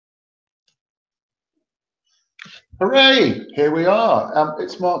Hooray! Here we are.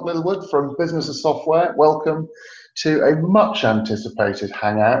 It's Mark Littlewood from Business of Software. Welcome to a much anticipated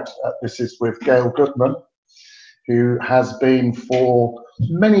hangout. This is with Gail Goodman, who has been for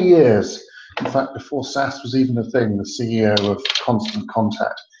many years, in fact, before SaaS was even a thing, the CEO of Constant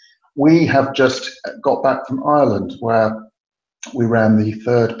Contact. We have just got back from Ireland, where we ran the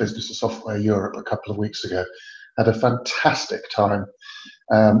third Business of Software Europe a couple of weeks ago. Had a fantastic time.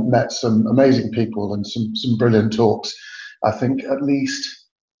 Met some amazing people and some brilliant talks. I think at least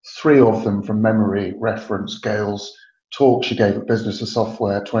 3 of them from memory reference Gail's talk she gave at Business of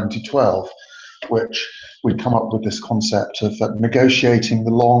Software 2012, which we'd come up with this concept of negotiating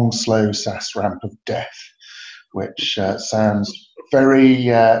the long, slow SaaS ramp of death, which sounds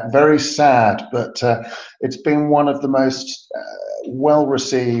very sad, but it's been one of the most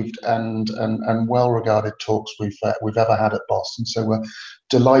well-received and well-regarded talks we've ever had at BoS, and so we're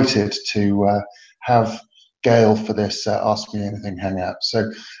delighted to have Gail for this Ask Me Anything hangout.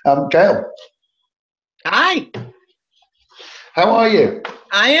 So, Gail. Hi. How are you?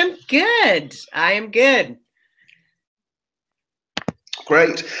 I am good. I am good.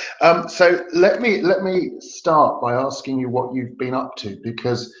 Great. So let me start by asking you what you've been up to,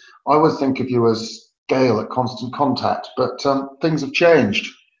 because I always think of you as Gail at Constant Contact, but things have changed.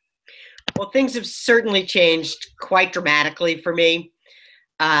 Well, things have certainly changed quite dramatically for me.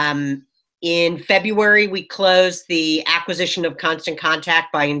 In February, we closed the acquisition of Constant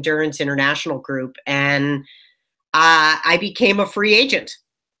Contact by Endurance International Group, and I became a free agent.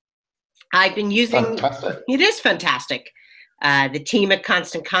 I've been using, Fantastic. It is fantastic. The team at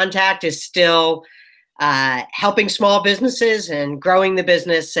Constant Contact is still helping small businesses and growing the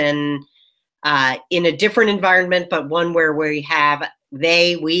business, and in a different environment, but one where we have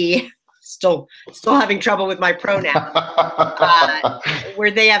we still having trouble with my pronoun,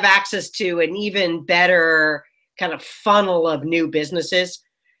 where they have access to an even better kind of funnel of new businesses.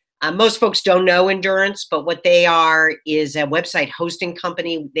 Most folks don't know Endurance, but what they are is a website hosting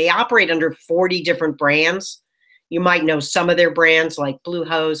company. They operate under 40 different brands. You might know some of their brands like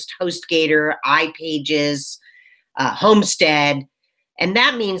Bluehost, HostGator, iPages, Homestead. And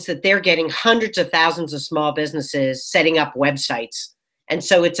that means that they're getting hundreds of thousands of small businesses setting up websites. And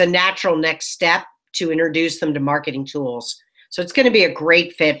so it's a natural next step to introduce them to marketing tools. So it's going to be a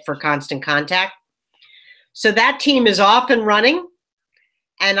great fit for Constant Contact. So that team is off and running.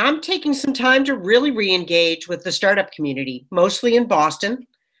 And I'm taking some time to really re-engage with the startup community, mostly in Boston.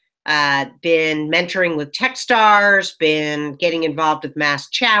 Been mentoring with Techstars, been getting involved with Mass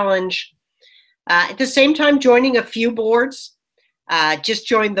Challenge. At the same time, joining a few boards. Just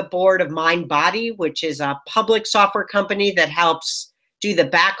joined the board of MindBody, which is a public software company that helps do the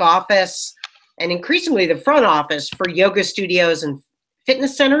back office and increasingly the front office for yoga studios and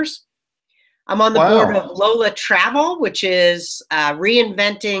fitness centers. I'm on the board of Lola Travel, which is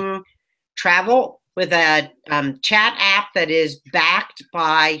reinventing travel with a chat app that is backed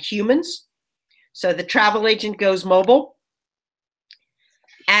by humans. So the travel agent goes mobile,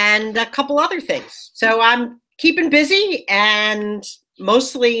 and a couple other things. So I'm keeping busy, and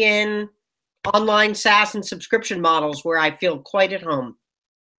mostly in online SaaS and subscription models where I feel quite at home.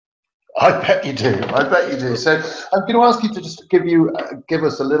 I bet you do. I bet you do. So I'm going to ask you to just give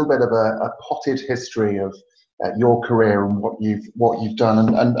us a little bit of a potted history of your career and what you've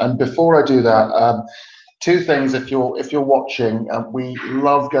done. And before I do that, 2 things. If you're watching, we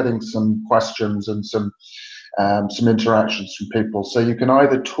love getting some questions and some interactions from people. So you can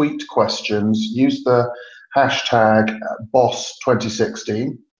either tweet questions, use the hashtag BoS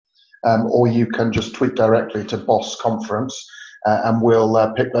 2016, or you can just tweet directly to BoS Conference, and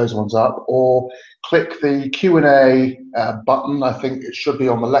we'll pick those ones up, or click the Q&A button. I think it should be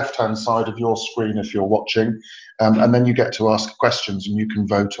on the left-hand side of your screen if you're watching, and then you get to ask questions and you can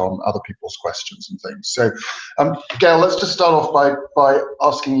vote on other people's questions and things. So, Gail, let's just start off by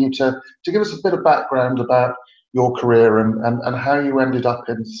asking you to give us a bit of background about your career and how you ended up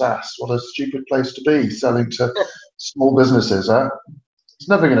in SaaS. What a stupid place to be, selling to small businesses, huh? It's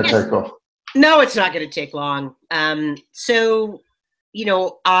never going to take off. No, it's not going to take long. So,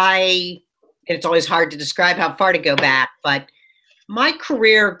 it's always hard to describe how far to go back, but my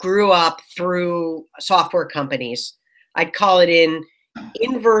career grew up through software companies. I'd call it in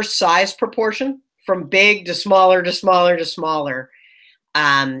inverse size proportion, from big to smaller to smaller to smaller.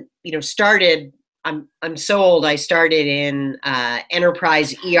 Started, I'm so old, I started in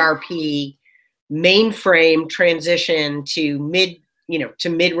enterprise ERP, mainframe transition to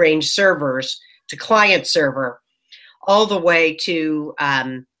mid-range servers, to client server, all the way to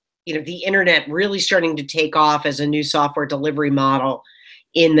the internet really starting to take off as a new software delivery model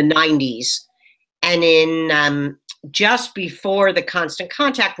in the 90s. And in just before the Constant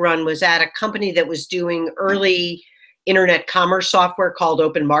Contact run, was at a company that was doing early internet commerce software called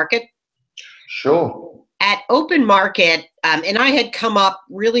Open Market. Sure. At Open Market, and I had come up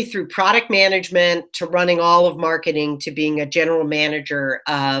really through product management to running all of marketing to being a general manager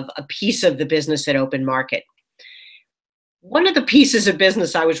of a piece of the business at Open Market. One of the pieces of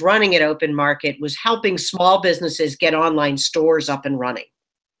business I was running at Open Market was helping small businesses get online stores up and running.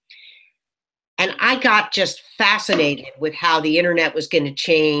 And I got just fascinated with how the internet was going to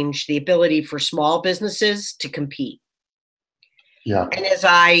change the ability for small businesses to compete. Yeah. And as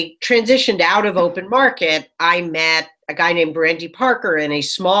I transitioned out of Open Market, I met a guy named Randy Parker and a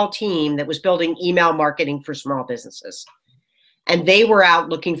small team that was building email marketing for small businesses. And they were out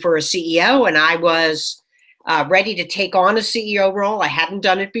looking for a CEO, and I was ready to take on a CEO role. I hadn't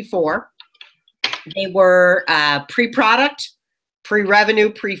done it before. They were pre-product,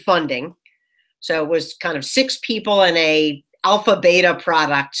 pre-revenue, pre-funding. So it was kind of 6 people and a alpha beta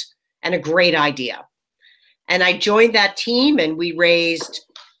product and a great idea. And I joined that team, and we raised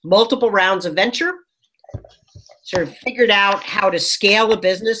multiple rounds of venture, sort of figured out how to scale a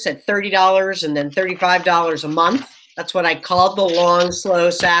business at $30 and then $35 a month. That's what I called the long, slow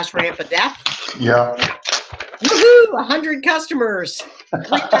SaaS Ramp of Death. Yeah. Woohoo! 100 customers,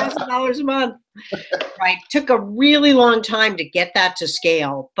 $3,000 a month. Right. Took a really long time to get that to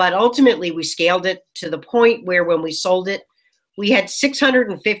scale, but ultimately we scaled it to the point where when we sold it, we had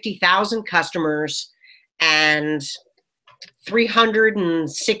 650,000 customers and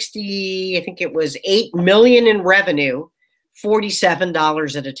 360, I think it was 8 million in revenue,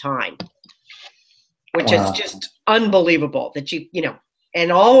 $47 at a time, which is just unbelievable that you know,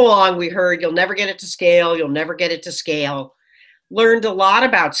 and all along we heard you'll never get it to scale. You'll never get it to scale. Learned a lot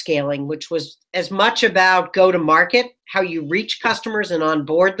about scaling, which was as much about go to market, how you reach customers and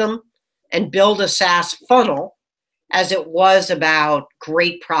onboard them and build a SaaS funnel, as it was about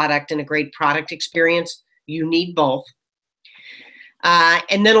great product and a great product experience. You need both.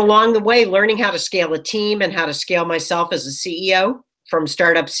 And then along the way, learning how to scale a team and how to scale myself as a CEO, from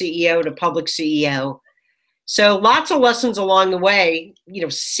startup CEO to public CEO. So lots of lessons along the way,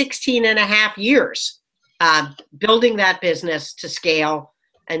 16 and a half years building that business to scale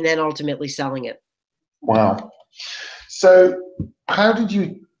and then ultimately selling it. Wow. So how did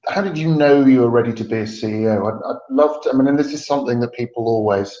you know you were ready to be a CEO? I'd love to, and this is something that people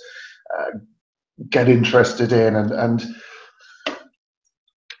always get interested in, and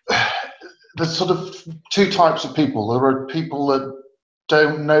there's sort of 2 types of people. There are people that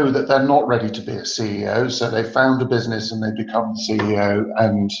don't know that they're not ready to be a CEO, so they found a business and they become the CEO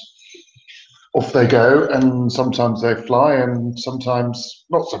and off they go, and sometimes they fly and sometimes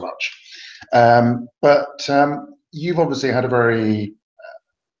not so much. But you've obviously had a very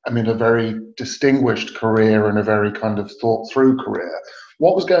distinguished career and a very kind of thought through career.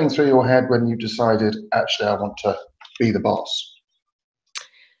 What was going through your head when you decided, actually, I want to be the boss?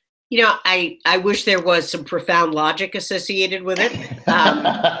 I wish there was some profound logic associated with it.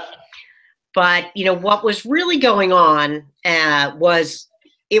 But, what was really going on was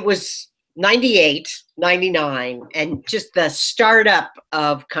it was 98, 99, and just the startup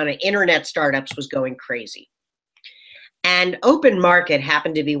of kind of internet startups was going crazy. And Open Market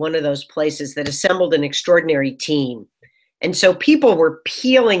happened to be one of those places that assembled an extraordinary team. And so people were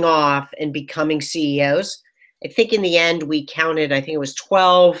peeling off and becoming CEOs. I think in the end, we counted, I think it was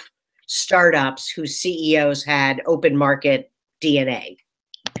 12 startups whose CEOs had Open Market DNA.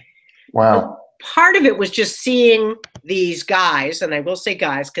 Wow. So part of it was just seeing these guys, and I will say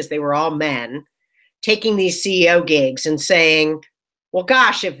guys because they were all men, taking these CEO gigs and saying, well,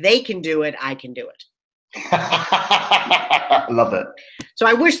 gosh, if they can do it, I can do it. Love it. So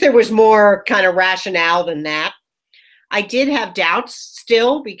I wish there was more kind of rationale than that. I did have doubts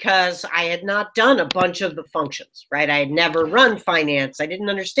still because I had not done a bunch of the functions, right? I had never run finance. I didn't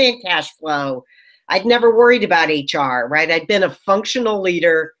understand cash flow. I'd never worried about HR, right? I'd been a functional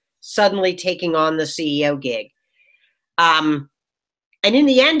leader suddenly taking on the CEO gig. And in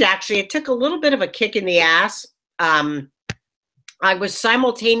the end, actually, it took a little bit of a kick in the ass. I was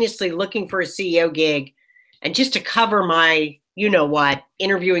simultaneously looking for a CEO gig and just to cover my,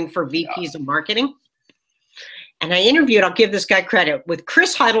 interviewing for VPs of marketing. And I interviewed, I'll give this guy credit, with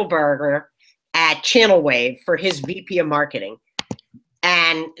Chris Heidelberger at Channel Wave for his VP of marketing.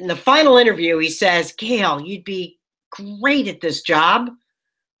 And in the final interview, he says, Gail, you'd be great at this job,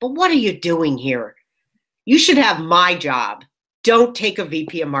 but what are you doing here? You should have my job. Don't take a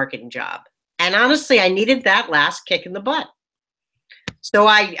VP of marketing job. And honestly, I needed that last kick in the butt. So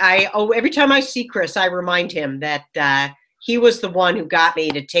every time I see Chris, I remind him that he was the one who got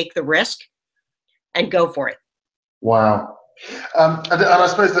me to take the risk and go for it. Wow. And I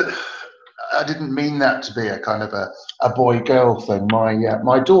suppose that I didn't mean that to be a kind of a boy-girl thing.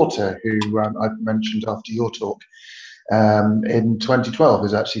 My daughter, who I mentioned after your talk, in 2012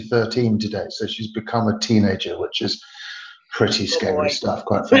 is actually 13 today. So she's become a teenager, which is pretty scary stuff,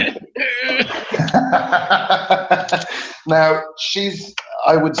 quite frankly. Now, she's,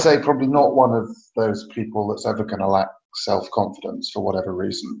 I would say, probably not one of those people that's ever going to lack self-confidence for whatever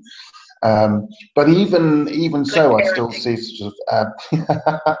reason. But even so, I still see sort of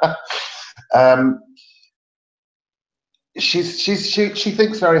she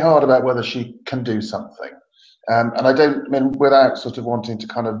thinks very hard about whether she can do something. And I don't mean, without sort of wanting to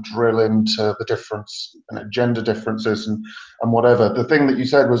kind of drill into the difference, gender differences and whatever. The thing that you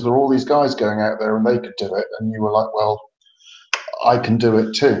said was there are all these guys going out there and they could do it, and you were like, well, I can do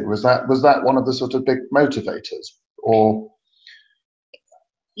it too. Was that one of the sort of big motivators, or?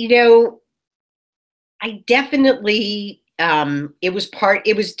 I definitely, it was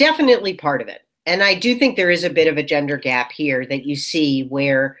definitely part of it. And I do think there is a bit of a gender gap here that you see,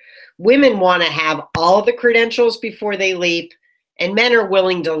 where women want to have all the credentials before they leap, and men are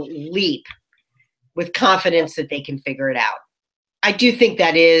willing to leap with confidence that they can figure it out. I do think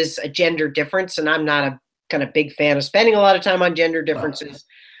that is a gender difference, and I'm not a kind of big fan of spending a lot of time on gender differences,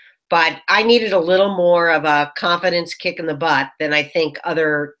 but I needed a little more of a confidence kick in the butt than I think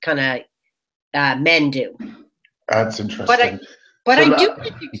other kind of men do. That's interesting. But I do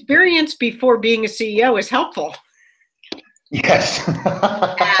think experience before being a CEO is helpful. Yes. And,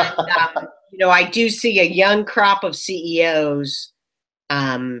 I do see a young crop of CEOs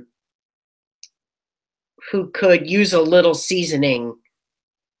who could use a little seasoning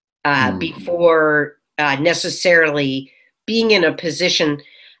before necessarily being in a position.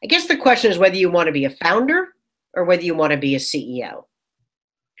 I guess the question is whether you want to be a founder or whether you want to be a CEO.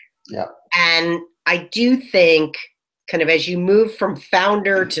 Yeah. And I do think, kind of as you move from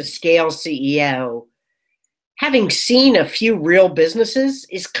founder to scale CEO, having seen a few real businesses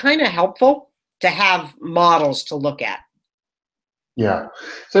is kind of helpful to have models to look at. Yeah.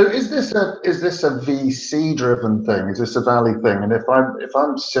 So is this a VC driven thing? Is this a Valley thing? And if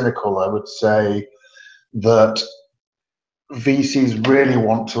I'm cynical, I would say that VCs really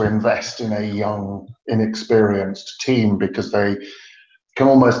want to invest in a young, inexperienced team because they can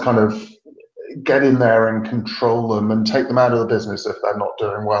almost kind of get in there and control them and take them out of the business if they're not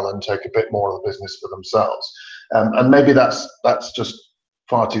doing well, and take a bit more of the business for themselves. And maybe that's just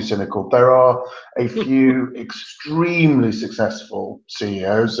far too cynical. There are a few extremely successful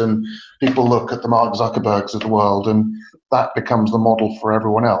CEOs, and people look at the Mark Zuckerbergs of the world, and that becomes the model for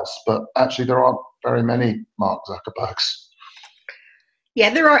everyone else. But actually, there aren't very many Mark Zuckerbergs.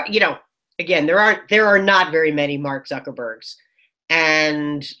 Yeah, there are. Again, there are not very many Mark Zuckerbergs,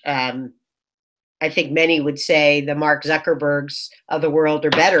 and I think many would say the Mark Zuckerbergs of the world are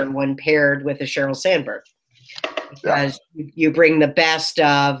better when paired with a Sheryl Sandberg, because you bring the best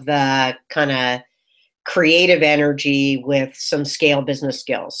of the kind of creative energy with some scale business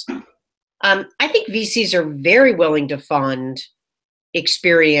skills. I think VCs are very willing to fund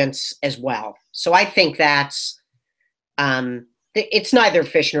experience as well. So I think that's, it's neither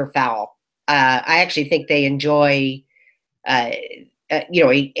fish nor fowl. I actually think they enjoy,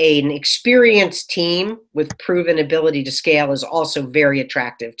 an experienced team with proven ability to scale is also very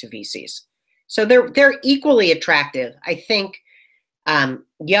attractive to VCs. So they're equally attractive. I think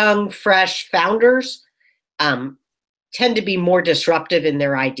young, fresh founders tend to be more disruptive in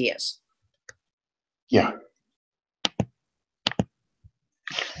their ideas. Yeah.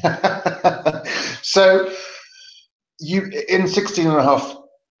 So you, in 16 and a half,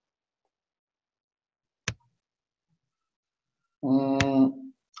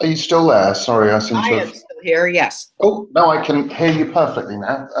 are you still there? Sorry, I seem to have... I am still here, yes. Oh, no, I can hear you perfectly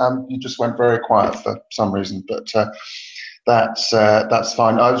now. You just went very quiet for some reason, but that's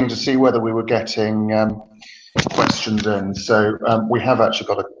fine. I was going to see whether we were getting questions in. So we have actually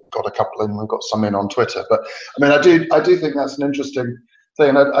got a couple in. We've got some in on Twitter, but I mean, I do think that's an interesting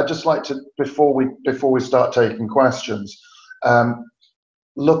thing. I'd just like to, before we start taking questions,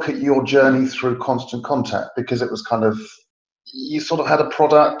 look at your journey through Constant Contact, because it was kind of, you sort of had a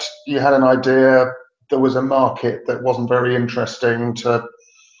product, you had an idea, there was a market that wasn't very interesting to,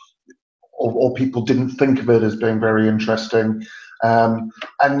 or people didn't think of it as being very interesting,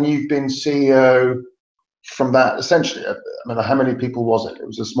 and you've been CEO from that, essentially. I mean, how many people was it? It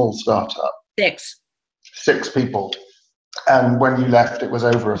was a small startup. Six people. And when you left, it was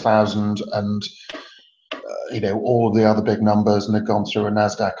over 1,000, and all of the other big numbers, and had gone through a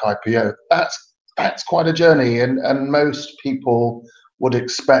NASDAQ IPO. That's quite a journey, and most people would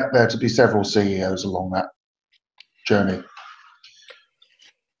expect there to be several CEOs along that. journey?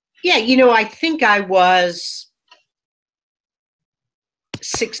 Yeah, I think I was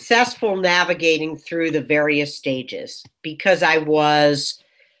successful navigating through the various stages because I was,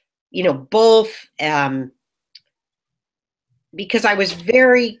 both because I was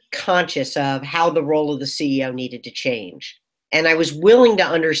very conscious of how the role of the CEO needed to change. And I was willing to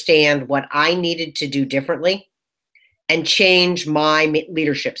understand what I needed to do differently and change my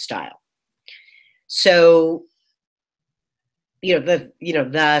leadership style. So,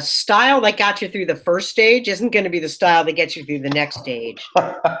 the style that got you through the first stage isn't going to be the style that gets you through the next stage.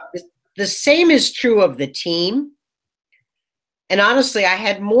 The same is true of the team. And honestly, I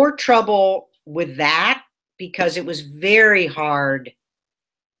had more trouble with that because it was very hard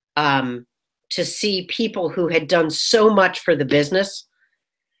to see people who had done so much for the business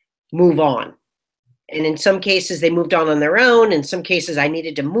move on. And in some cases, they moved on their own. In some cases, I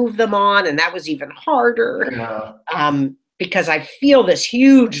needed to move them on, and that was even harder. Yeah. Because I feel this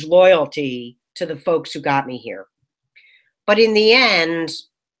huge loyalty to the folks who got me here. But in the end,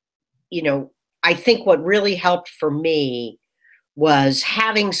 I think what really helped for me was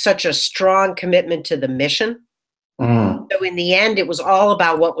having such a strong commitment to the mission. So in the end, it was all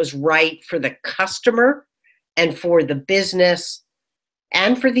about what was right for the customer and for the business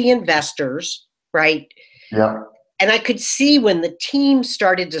and for the investors, right? Yeah. And I could see when the team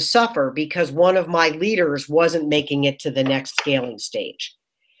started to suffer because one of my leaders wasn't making it to the next scaling stage.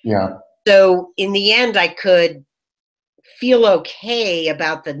 Yeah. So in the end, I could feel okay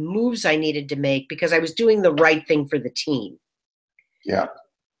about the moves I needed to make because I was doing the right thing for the team. Yeah.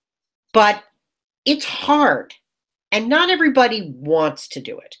 But it's hard, and not everybody wants to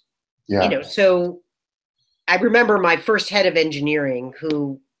do it. Yeah. So I remember my first head of engineering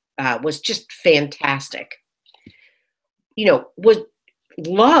who was just fantastic. Would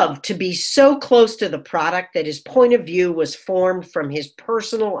love to be so close to the product that his point of view was formed from his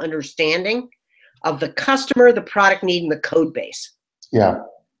personal understanding of the customer, the product need, and the code base. Yeah.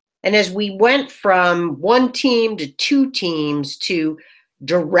 And as we went from one team to two teams to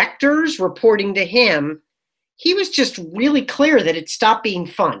directors reporting to him, he was just really clear that it stopped being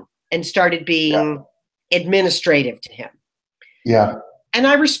fun and started being administrative to him. Yeah. And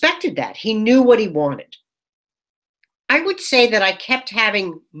I respected that. He knew what he wanted. I would say that I kept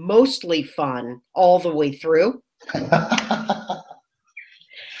having mostly fun all the way through. And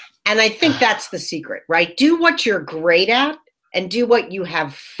I think that's the secret, right? Do what you're great at and do what you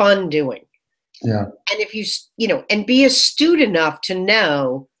have fun doing. Yeah. And if and be astute enough to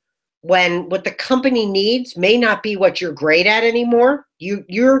know when what the company needs may not be what you're great at anymore.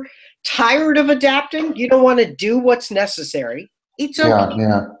 You're tired of adapting. You don't want to do what's necessary. It's okay.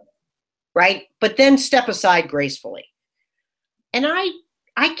 Yeah. Right? But then step aside gracefully. And I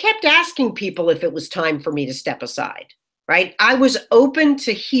kept asking people if it was time for me to step aside, right? I was open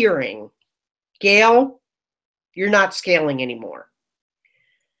to hearing, Gail, you're not scaling anymore.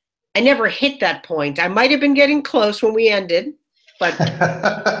 I never hit that point. I might have been getting close when we ended, but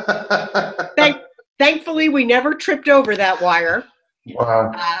thankfully we never tripped over that wire.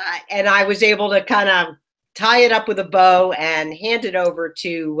 Wow. And I was able to kind of tie it up with a bow and hand it over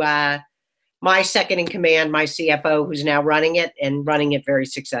to my second in command, my CFO, who's now running it and running it very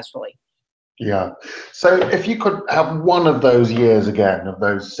successfully. Yeah. So if you could have one of those years again, of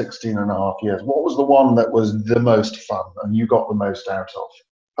those 16 and a half years, what was the one that was the most fun and you got the most out of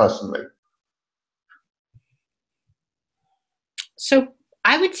personally? So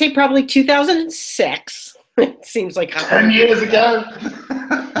I would say probably 2006. It seems like 10 years ago.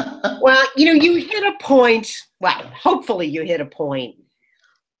 Well, you hit a point, hopefully you hit a point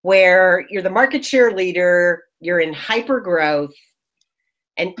where you're the market share leader, you're in hyper growth,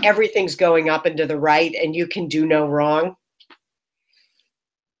 and everything's going up and to the right, and you can do no wrong.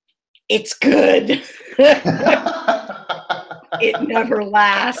 It's good. It never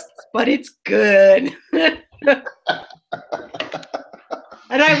lasts, but it's good. And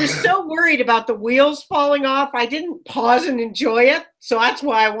I was so worried about the wheels falling off, I didn't pause and enjoy it. So that's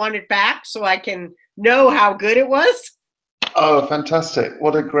why I want it back, so I can know how good it was. Oh, fantastic.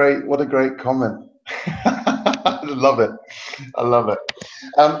 What a great comment. I love it.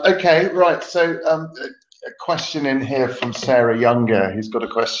 Okay, right. So a question in here from Sarah Younger, who's got a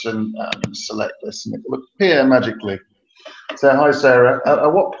question. Select this and it will appear magically. So hi, Sarah.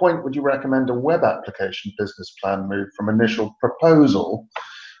 At what point would you recommend a web application business plan move from initial proposal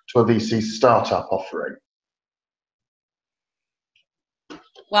to a VC startup offering?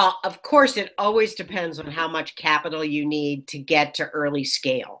 Well, of course, it always depends on how much capital you need to get to early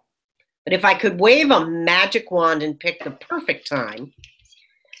scale. But if I could wave a magic wand and pick the perfect time,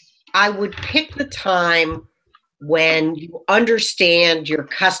 I would pick the time when you understand your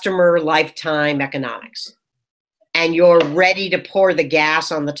customer lifetime economics and you're ready to pour the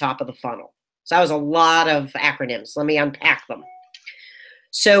gas on the top of the funnel. So that was a lot of acronyms. Let me unpack them.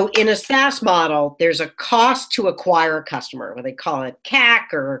 So in a SaaS model, there's a cost to acquire a customer, where they call it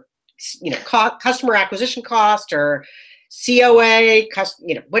CAC, or customer acquisition cost, or COA,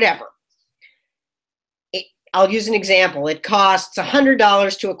 whatever. I'll use an example. It costs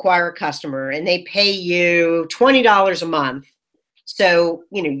 $100 to acquire a customer, and they pay you $20 a month. So,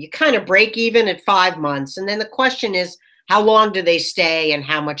 you kind of break even at 5 months. And then the question is, how long do they stay and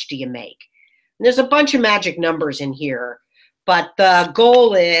how much do you make? And there's a bunch of magic numbers in here, but the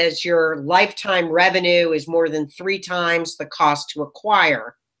goal is your lifetime revenue is more than 3 times the cost to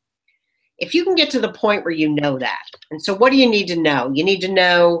acquire. If you can get to the point where you know that. And so what do you need to know? You need to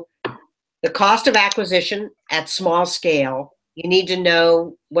know the cost of acquisition at small scale. You need to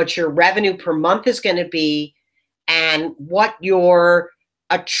know what your revenue per month is going to be and what your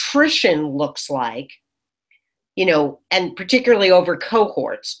attrition looks like, and particularly over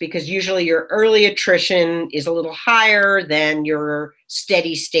cohorts, because usually your early attrition is a little higher than your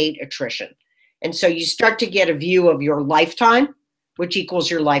steady state attrition. And so you start to get a view of your lifetime, which equals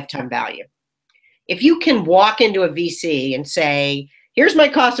your lifetime value. If you can walk into a VC and say, here's my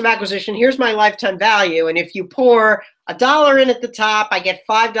cost of acquisition, here's my lifetime value, and if you pour $1 in at the top, I get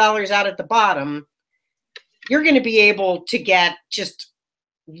 $5 out at the bottom, you're going to be able to get just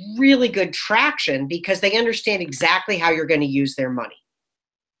really good traction because they understand exactly how you're going to use their money.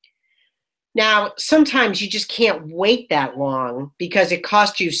 Now, sometimes you just can't wait that long because it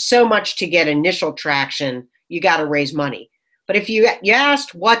costs you so much to get initial traction, you got to raise money. But if you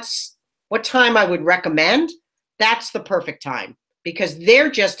asked what time I would recommend, that's the perfect time, because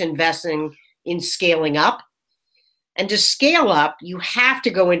they're just investing in scaling up. And to scale up, you have to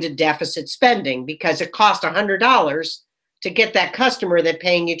go into deficit spending because it costs $100 to get that customer that's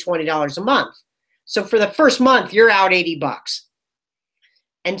paying you $20 a month. So for the first month, you're out $80.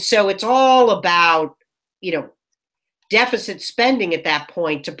 And so it's all about, deficit spending at that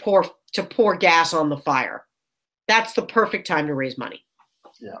point to pour gas on the fire. That's the perfect time to raise money.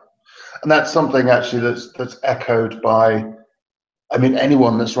 Yeah. And that's something actually that's echoed by,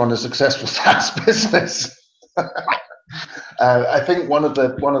 anyone that's run a successful SaaS business. I think one of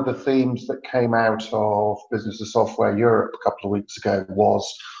the themes that came out of Business of Software Europe a couple of weeks ago was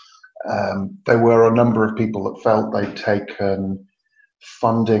there were a number of people that felt they'd taken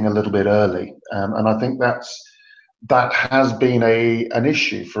funding a little bit early, and I think that has been an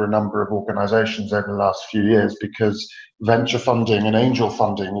issue for a number of organizations over the last few years, because venture funding and angel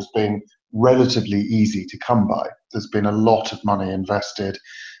funding has been relatively easy to come by. There's been a lot of money invested.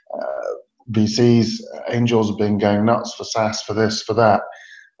 VCs, angels have been going nuts for SaaS, for this, for that.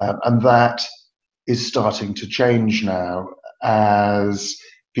 And that is starting to change now as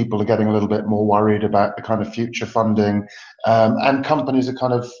people are getting a little bit more worried about the kind of future funding, and companies are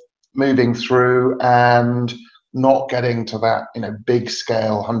kind of moving through and not getting to that, big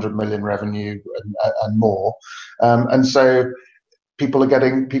scale, 100 million revenue and more. And so people are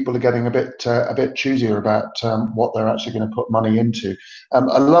getting a bit choosier about what they're actually going to put money into.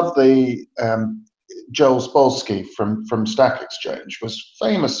 I love the Joel Spolsky from Stack Exchange was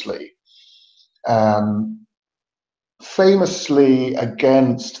famously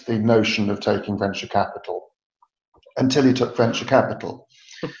against the notion of taking venture capital until he took venture capital.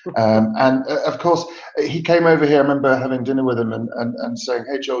 And of course, he came over here. I remember having dinner with him and saying,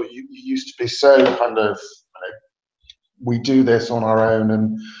 "Hey, Joel, you used to be so kind of, we do this on our own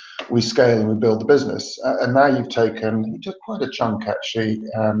and we scale and we build the business. And now you took quite a chunk actually,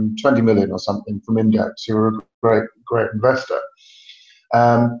 20 million or something from Index, who are a great investor."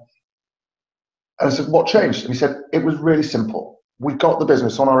 And I said, "What changed?" And he said, "It was really simple. We got the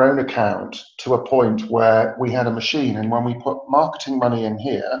business on our own account to a point where we had a machine, and when we put marketing money in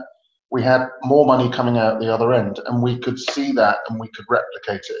here, we had more money coming out the other end, and we could see that and we could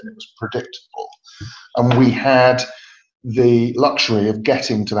replicate it, and it was predictable. And we had the luxury of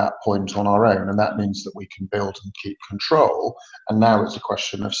getting to that point on our own, and that means that we can build and keep control. And now it's a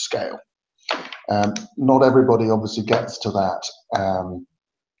question of scale." Not everybody obviously gets to that.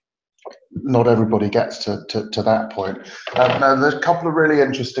 Not everybody gets to that point. Now, there's a couple of really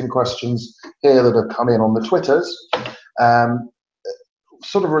interesting questions here that have come in on the Twitters,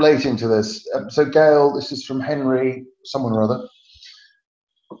 sort of relating to this. So Gail, this is from Henry, someone or other.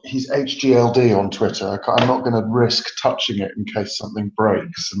 He's HGLD on Twitter. I'm not going to risk touching it in case something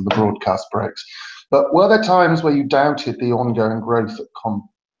breaks and the broadcast breaks. But were there times where you doubted the ongoing growth at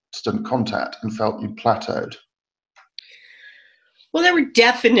Constant Contact and felt you'd plateaued? Well, there were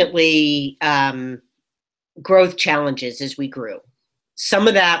definitely growth challenges as we grew. Some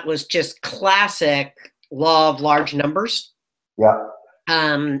of that was just classic law of large numbers. Yeah.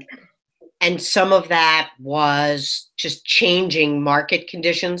 And some of that was just changing market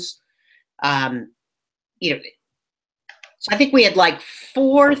conditions. You know, so I think we had like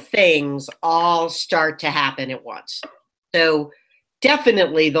 4 things all start to happen at once. So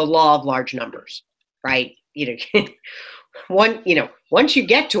definitely the law of large numbers, right? Once you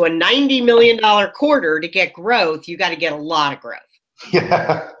get to a $90 million quarter to get growth, you got to get a lot of growth.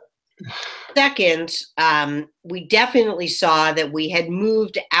 Yeah. Second, we definitely saw that we had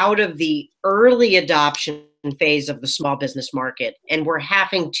moved out of the early adoption phase of the small business market, and we're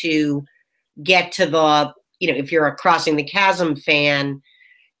having to get to the, if you're a Crossing the Chasm fan,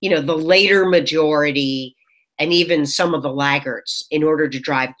 the later majority and even some of the laggards in order to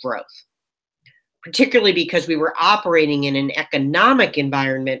drive growth. Particularly because we were operating in an economic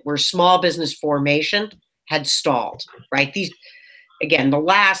environment where small business formation had stalled, right? The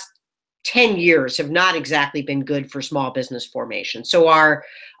last 10 years have not exactly been good for small business formation. So our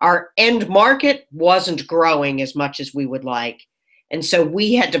end market wasn't growing as much as we would like. And so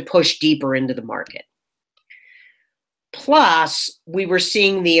we had to push deeper into the market. Plus, we were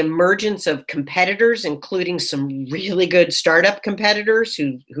seeing the emergence of competitors, including some really good startup competitors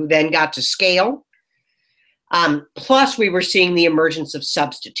who then got to scale. Plus, we were seeing the emergence of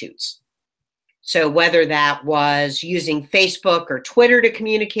substitutes. So whether that was using Facebook or Twitter to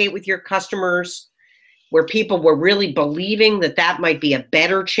communicate with your customers, where people were really believing that might be a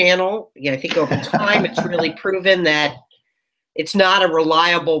better channel. I think over time, it's really proven that it's not a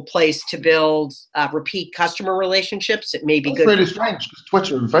reliable place to build repeat customer relationships. It may be good. It's really strange because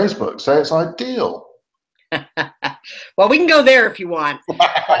Twitter and Facebook say it's ideal. Well, we can go there if you want.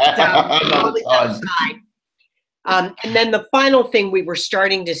 And then the final thing we were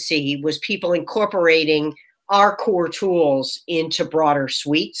starting to see was people incorporating our core tools into broader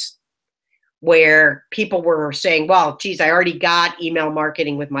suites, where people were saying, well, geez, I already got email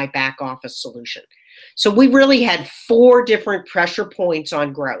marketing with my back office solution. So we really had 4 different pressure points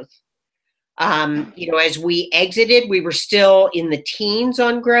on growth. As we exited, we were still in the teens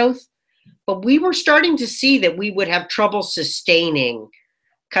on growth, but we were starting to see that we would have trouble sustaining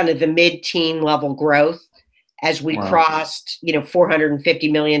kind of the mid-teen level growth as we crossed,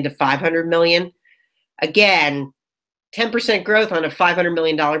 450 million to 500 million. Again, 10% growth on a $500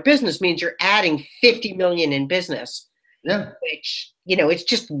 million business means you're adding 50 million in business, which, it's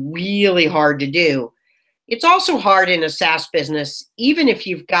just really hard to do. It's also hard in a SaaS business, even if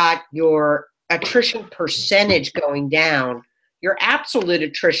you've got your attrition percentage going down, your absolute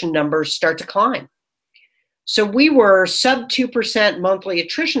attrition numbers start to climb. So we were sub 2% monthly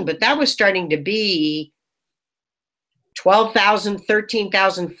attrition, but that was starting to be 12,000,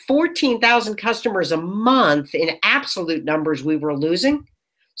 13,000, 14,000 customers a month in absolute numbers we were losing.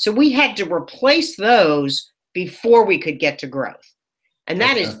 So we had to replace those before we could get to growth. And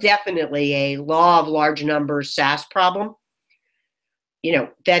that is definitely a law of large numbers SaaS problem.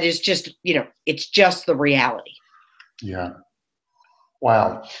 That is just, it's just the reality. Yeah.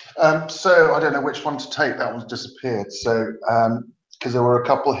 Wow. So I don't know which one to take. That one's disappeared. So, because there were a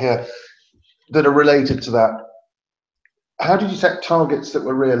couple here that are related to that. How did you set targets that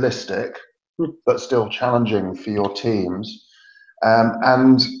were realistic, but still challenging for your teams?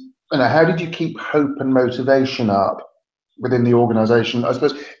 And how did you keep hope and motivation up within the organization, I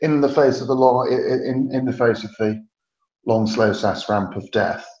suppose, in the face of the long, slow SaaS ramp of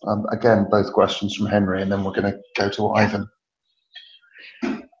death? Again, both questions from Henry, and then we're going to go to Ivan.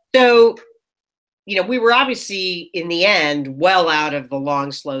 So, we were obviously, in the end, well out of the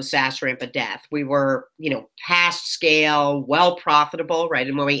long, slow SaaS ramp of death. We were, past scale, well profitable, right?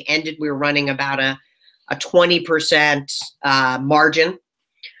 And when we ended, we were running about a 20% margin.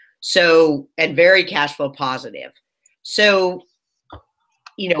 So, and very cash flow positive. So,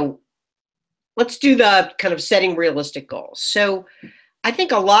 let's do the kind of setting realistic goals. So I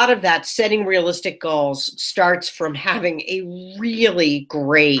think a lot of that setting realistic goals starts from having a really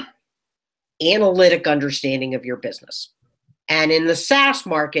great analytic understanding of your business. And in the SaaS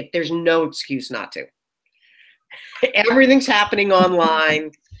market, there's no excuse not to. Everything's happening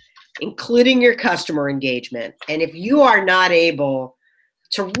online, including your customer engagement. And if you are not able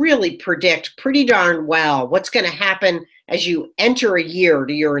to really predict pretty darn well what's going to happen as you enter a year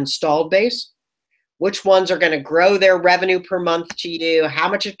to your installed base, which ones are going to grow their revenue per month to you, how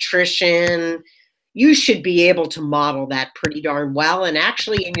much attrition, you should be able to model that pretty darn well. And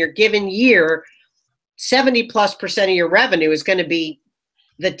actually, in your given year, 70+% of your revenue is going to be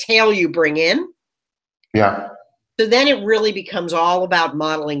the tail you bring in. Yeah. So then it really becomes all about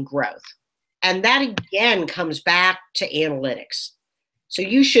modeling growth. And that again comes back to analytics. So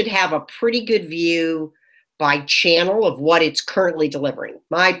you should have a pretty good view by channel of what it's currently delivering.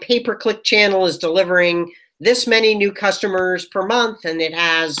 My pay-per-click channel is delivering this many new customers per month, and it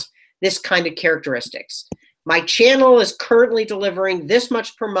has this kind of characteristics. My channel is currently delivering this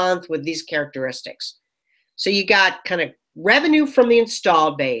much per month with these characteristics. So you got kind of revenue from the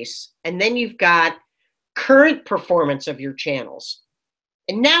installed base, and then you've got current performance of your channels.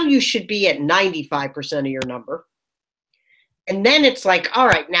 And now you should be at 95% of your number. And then it's like, all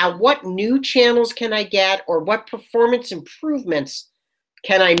right, now what new channels can I get, or what performance improvements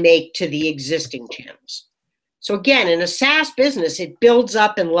can I make to the existing channels? So again, in a SaaS business, it builds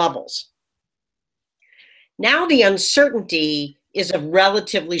up in levels. Now the uncertainty is a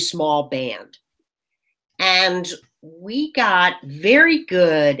relatively small band. And we got very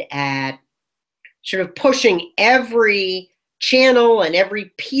good at sort of pushing every channel and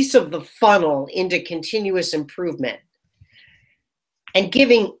every piece of the funnel into continuous improvement, and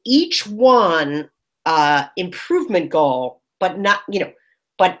giving each one improvement goal, but not,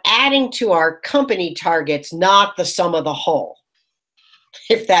 but adding to our company targets, not the sum of the whole,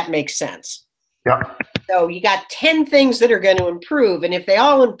 if that makes sense. Yeah. So you got 10 things that are going to improve, and if they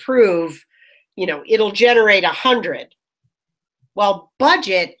all improve, it'll generate 100. Well,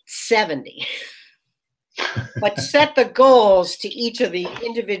 budget 70. But set the goals to each of the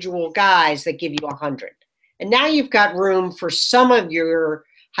individual guys that give you 100. And now you've got room for some of your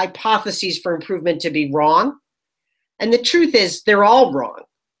hypotheses for improvement to be wrong. And the truth is, they're all wrong.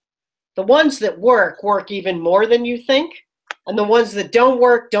 The ones that work even more than you think. And the ones that don't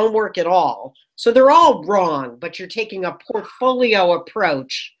work at all. So they're all wrong, but you're taking a portfolio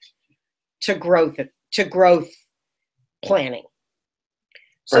approach to growth planning.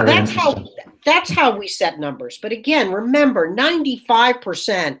 So that's how we set numbers. But again, remember,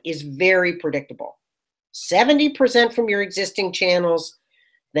 95% is very predictable. 70% from your existing channels.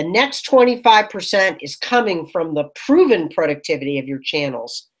 The next 25% is coming from the proven productivity of your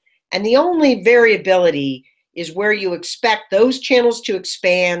channels. And the only variability is where you expect those channels to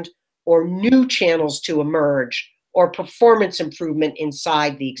expand, or new channels to emerge, or performance improvement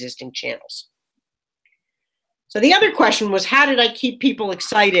inside the existing channels. So the other question was, how did I keep people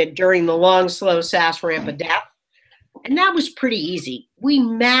excited during the long, slow SaaS ramp of death? And that was pretty easy. We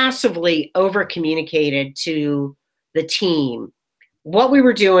massively over-communicated to the team what we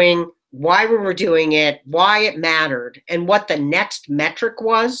were doing, why we were doing it, why it mattered, and what the next metric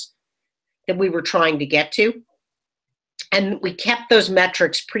was that we were trying to get to. And we kept those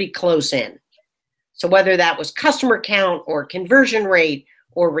metrics pretty close in. So whether that was customer count or conversion rate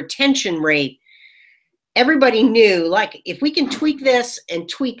or retention rate, everybody knew, like, if we can tweak this and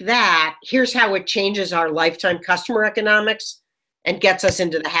tweak that, here's how it changes our lifetime customer economics and gets us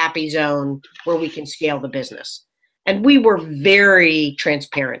into the happy zone where we can scale the business. And we were very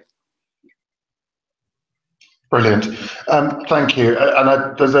transparent. Brilliant. Thank you.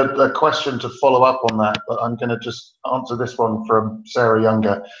 And there's a question to follow up on that, but I'm going to just answer this one from Sarah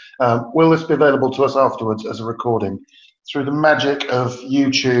Younger. Will this be available to us afterwards as a recording? Through the magic of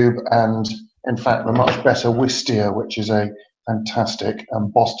YouTube and, in fact, the much better Wistia, which is a fantastic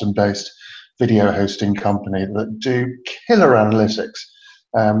Boston-based video hosting company that do killer analytics.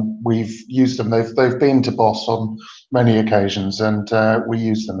 We've used them. They've been to BoS on many occasions, and we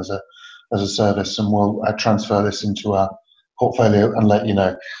use them as a service, and we'll transfer this into our portfolio and let you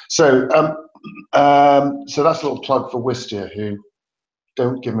know. So, so that's a little plug for Wistia, who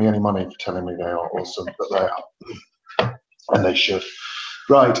don't give me any money for telling me they are awesome, but they are, and they should.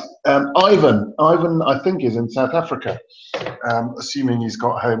 Right, Ivan, I think is in South Africa, assuming he's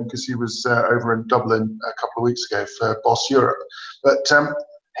got home, because he was over in Dublin a couple of weeks ago for BoS Europe. But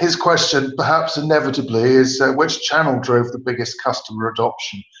his question, perhaps inevitably, is which channel drove the biggest customer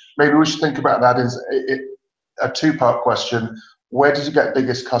adoption? Maybe we should think about that as a two-part question. Where did you get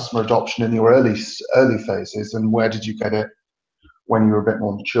biggest customer adoption in your early phases, and where did you get it when you were a bit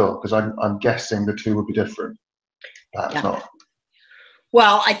more mature? Because I'm guessing the two would be different. Perhaps not.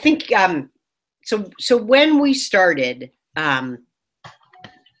 Well, I think so when we started,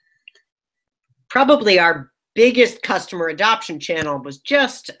 probably our biggest customer adoption channel was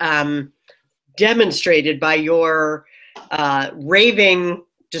just demonstrated by your raving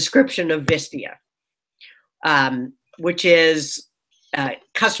description of Wistia, which is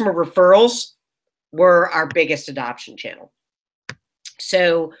customer referrals were our biggest adoption channel.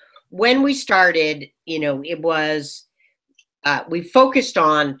 So when we started, it was, we focused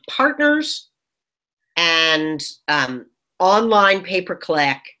on partners and online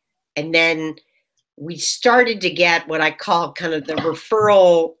pay-per-click, and then we started to get what I call kind of the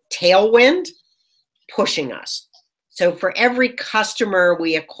referral tailwind pushing us. So for every customer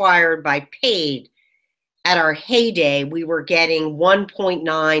we acquired by paid, at our heyday, we were getting 1.9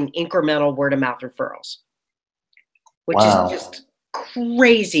 incremental word of mouth referrals, which Wow. is just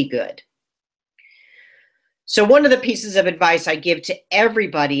crazy good. So one of the pieces of advice I give to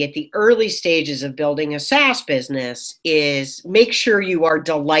everybody at the early stages of building a SaaS business is make sure you are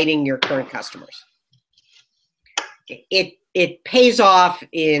delighting your current customers. It pays off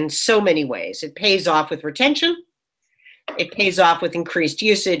in so many ways. It pays off with retention, it pays off with increased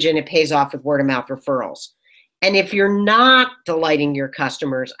usage, and it pays off with word of mouth referrals. And if you're not delighting your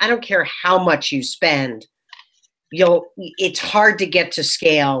customers, I don't care how much you spend, it's hard to get to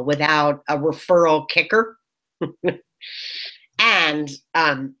scale without a referral kicker. And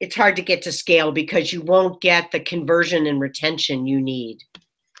it's hard to get to scale because you won't get the conversion and retention you need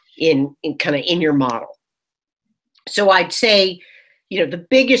in your model. So I'd say, the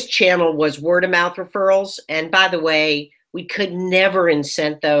biggest channel was word of mouth referrals. And by the way, we could never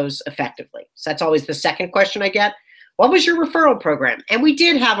incent those effectively. So that's always the second question I get. What was your referral program? And we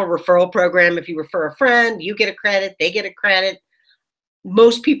did have a referral program. If you refer a friend, you get a credit, they get a credit.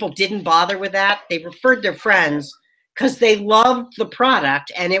 Most people didn't bother with that. They referred their friends because they loved the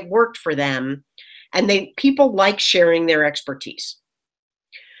product and it worked for them. And people like sharing their expertise.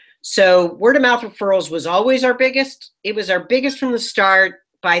 So word of mouth referrals was always our biggest. It was our biggest from the start.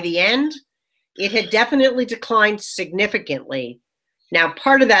 By the end, it had definitely declined significantly. Now,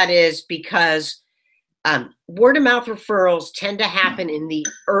 part of that is because word of mouth referrals tend to happen in the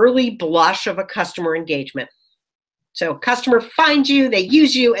early blush of a customer engagement. So a customer finds you, they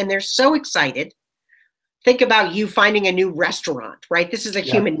use you, and they're so excited. Think about you finding a new restaurant, right? This is a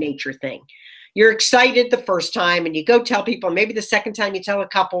human nature thing. You're excited the first time and you go tell people, maybe the second time you tell a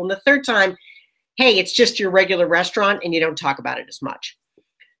couple, and the third time, hey, it's just your regular restaurant and you don't talk about it as much.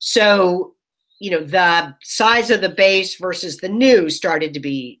 So, the size of the base versus the new started to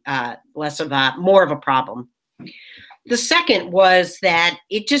be more of a problem. The second was that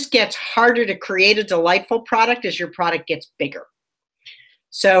it just gets harder to create a delightful product as your product gets bigger.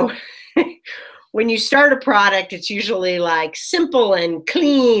 So when you start a product, it's usually like simple and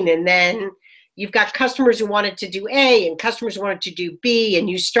clean, and then you've got customers who wanted to do A and customers who wanted to do B, and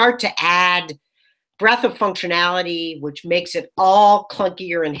you start to add breadth of functionality, which makes it all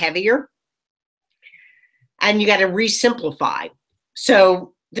clunkier and heavier. And you got to re-simplify.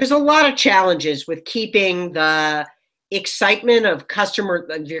 So there's a lot of challenges with keeping the excitement of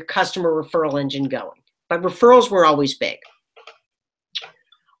your customer referral engine going. But referrals were always big.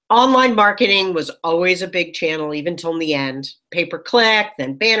 Online marketing was always a big channel, even till the end. Pay-per-click,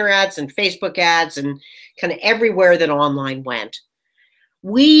 then banner ads and Facebook ads, and kind of everywhere that online went.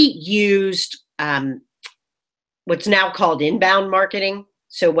 We used what's now called inbound marketing.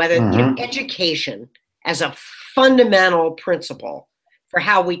 So whether education as a fundamental principle for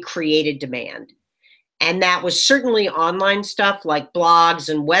how we created demand. And that was certainly online stuff like blogs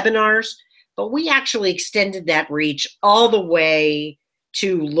and webinars, but we actually extended that reach all the way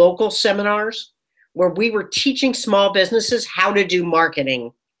to local seminars where we were teaching small businesses how to do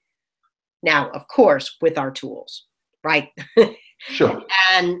marketing. Now, of course, with our tools, right? Sure.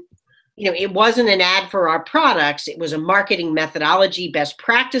 And, it wasn't an ad for our products. It was a marketing methodology, best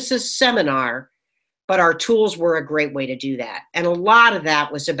practices seminar, but our tools were a great way to do that. And a lot of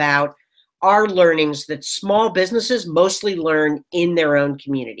that was about our learnings that small businesses mostly learn in their own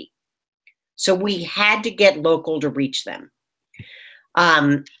community. So we had to get local to reach them.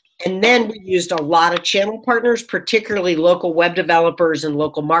 And then we used a lot of channel partners, particularly local web developers and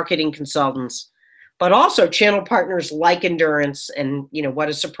local marketing consultants, but also channel partners like Endurance. And, what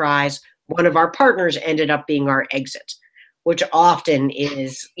a surprise, one of our partners ended up being our exit, which often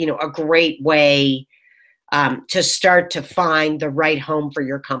is, a great way to start to find the right home for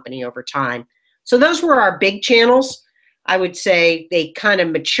your company over time. So those were our big channels. I would say they kind of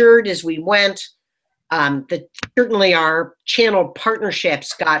matured as we went. Certainly our channel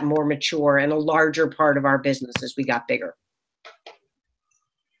partnerships got more mature and a larger part of our business as we got bigger.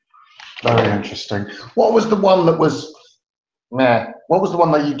 Very interesting. What was the one that was meh? What was the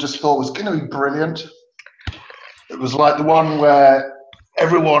one that you just thought was going to be brilliant? It was like the one where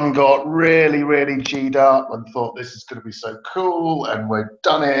everyone got really, really G'd up and thought this is going to be so cool, and we've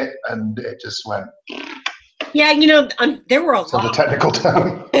done it, and it just went. Yeah, there were a lot. So the technical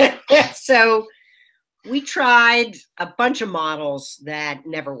term. So we tried a bunch of models that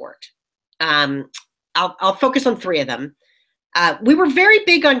never worked. I'll focus on three of them. We were very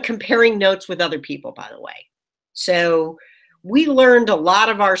big on comparing notes with other people, by the way. So we learned a lot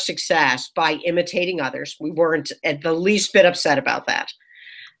of our success by imitating others. We weren't at the least bit upset about that.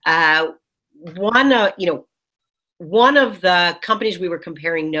 One of the companies we were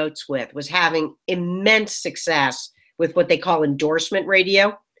comparing notes with was having immense success with what they call endorsement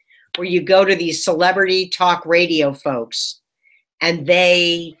radio, where you go to these celebrity talk radio folks and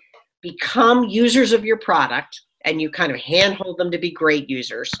they become users of your product and you kind of handhold them to be great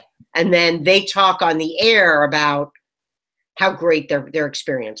users. And then they talk on the air about how great their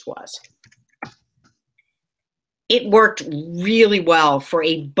experience was. It worked really well for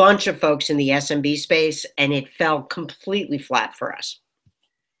a bunch of folks in the SMB space, and it fell completely flat for us.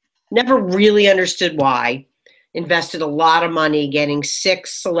 Never really understood why. Invested a lot of money getting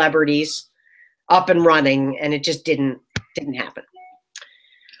 6 celebrities up and running, and it just didn't happen.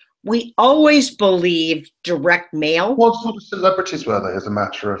 We always believed direct mail. What sort of celebrities were they, as a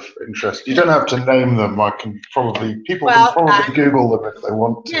matter of interest? You don't have to name them. People can probably Google them if they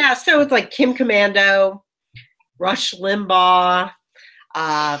want to. Yeah, so it's like Kim Commando, Rush Limbaugh,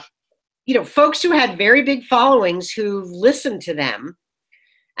 folks who had very big followings who listened to them,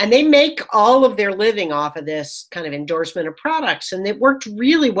 and they make all of their living off of this kind of endorsement of products, and it worked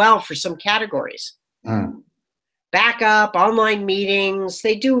really well for some categories. Backup, online meetings,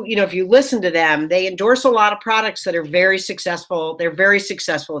 they do, if you listen to them, they endorse a lot of products that are very successful. They're very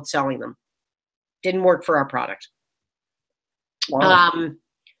successful at selling them. Didn't work for our product. Wow.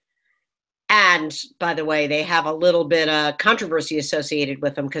 And by the way, they have a little bit of controversy associated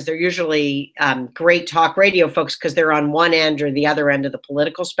with them because they're usually great talk radio folks because they're on one end or the other end of the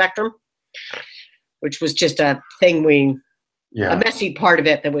political spectrum, which was just a thing a messy part of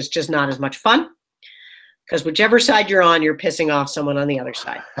it that was just not as much fun. Because whichever side you're on, you're pissing off someone on the other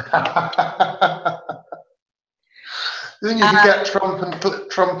side. You think you could get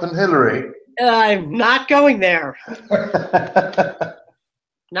Trump and Hillary? I'm not going there.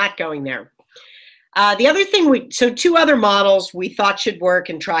 Not going there. The other thing, so 2 other models we thought should work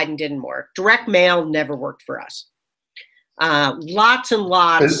and tried and didn't work. Direct mail never worked for us. Lots and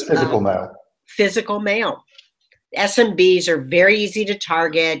lots. Physical mail. Physical mail. SMBs are very easy to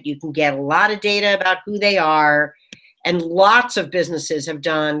target. You can get a lot of data about who they are. And lots of businesses have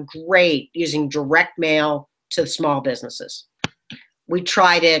done great using direct mail to small businesses. We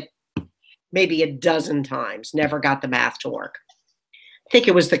tried it maybe a dozen times, never got the math to work. I think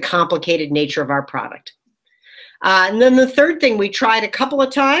it was the complicated nature of our product. And then the third thing we tried a couple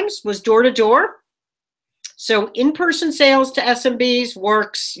of times was door-to-door. So in-person sales to SMBs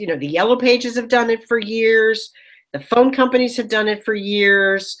works. The Yellow Pages have done it for years. The phone companies have done it for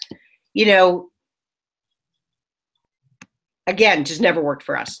years. Again, just never worked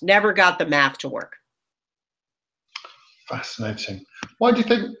for us. Never got the math to work. Fascinating. Why do you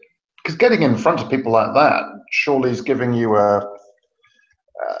think? Because getting in front of people like that surely is giving you a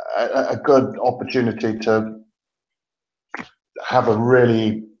good opportunity to have a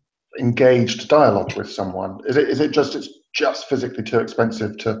really engaged dialogue with someone. Is it just it's just physically too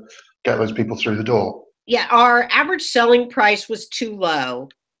expensive to get those people through the door? Yeah, our average selling price was too low,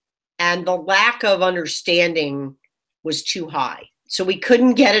 and the lack of understanding was too high. So we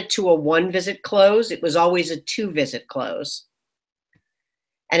couldn't get it to a 1-visit close. It was always a 2-visit close.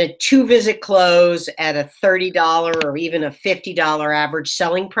 And a 2-visit close at a $30 or even a $50 average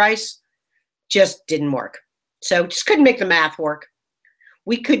selling price just didn't work. So just couldn't make the math work.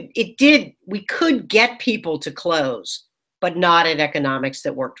 We could get people to close, but not at economics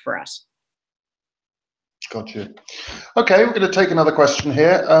that worked for us. Got you. Okay, we're going to take another question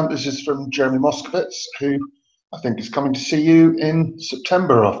here. This is from Jeremy Moskowitz, who I think is coming to see you in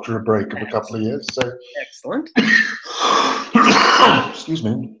September after a break of a couple of years. So excellent. Excuse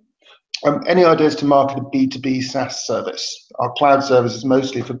me. Any ideas to market a B2B SaaS service? Our cloud service is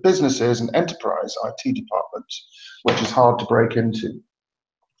mostly for businesses and enterprise IT departments, which is hard to break into.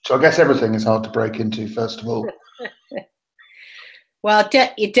 So I guess everything is hard to break into, first of all. Well,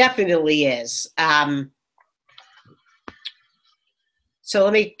 it definitely is. So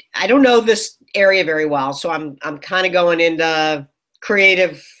I don't know this area very well, so I'm kind of going into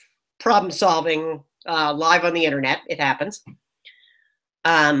creative problem solving live on the internet. It happens.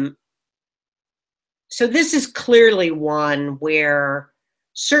 So this is clearly one where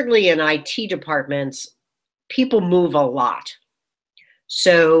certainly in IT departments, people move a lot.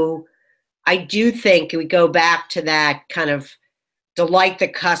 So I do think we go back to that kind of delight the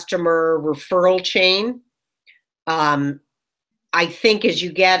customer referral chain. I think as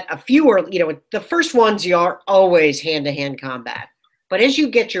you get a fewer, the first ones you are always hand-to-hand combat. But as you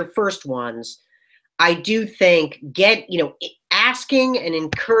get your first ones, I do think asking and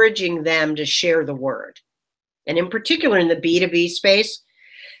encouraging them to share the word. and in particular in the B2B space,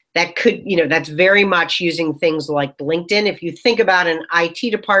 that could, that's very much using things like LinkedIn. If you think about an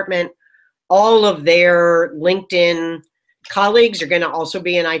IT department, all of their LinkedIn colleagues are going to also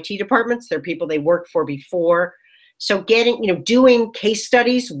be in IT departments. They're people they worked for before. So doing case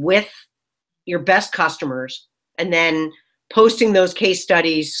studies with your best customers and then posting those case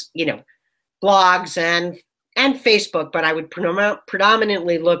studies, blogs and Facebook, but I would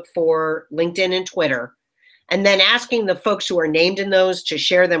predominantly look for LinkedIn and Twitter, and then asking the folks who are named in those to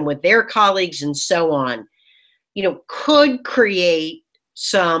share them with their colleagues and so on, could create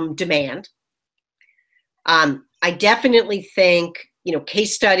some demand. I definitely think,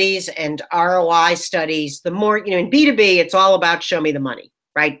 case studies and ROI studies, the more, in B2B, it's all about show me the money,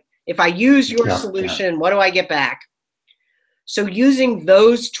 right? If I use your solution, what do I get back? So using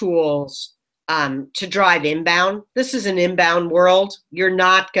those tools to drive inbound. This is an inbound world. You're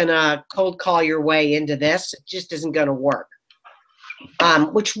not going to cold call your way into this. It just isn't going to work.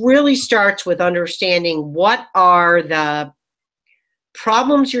 Which really starts with understanding what are the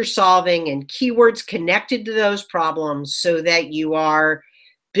problems you're solving and keywords connected to those problems so that you are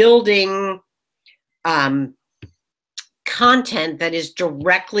building content that is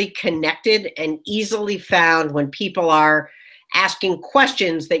directly connected and easily found when people are asking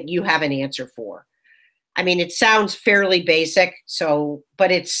questions that you have an answer for. I mean, it sounds fairly basic,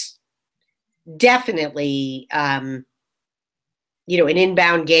 but it's definitely, an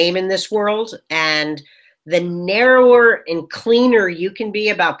inbound game in this world. And the narrower and cleaner you can be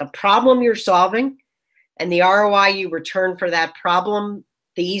about the problem you're solving and the ROI you return for that problem,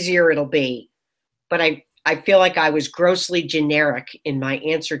 the easier it'll be. But I feel like I was grossly generic in my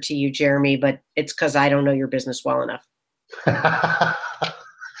answer to you, Jeremy, but it's because I don't know your business well enough.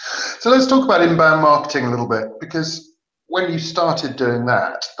 So let's talk about inbound marketing a little bit, because when you started doing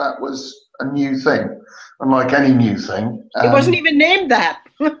that, that was a new thing, unlike any new thing. It wasn't even named that.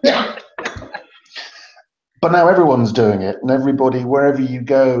 Yeah. But now everyone's doing it, and everybody, wherever you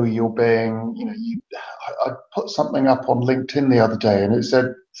go, you're being, I put something up on LinkedIn the other day, and it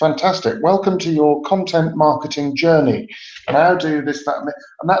said, fantastic, welcome to your content marketing journey. Now do this, that,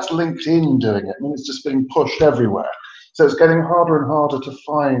 and that's LinkedIn doing it. I mean, it's just being pushed everywhere. So it's getting harder and harder to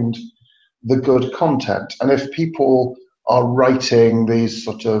find the good content. And if people are writing these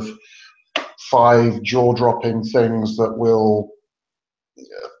sort of 5 jaw-dropping things that will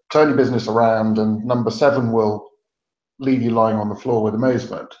turn your business around, and number 7 will leave you lying on the floor with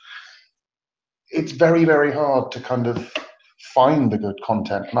amazement, it's very, very hard to kind of find the good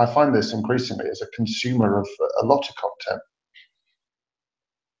content. And I find this increasingly as a consumer of a lot of content.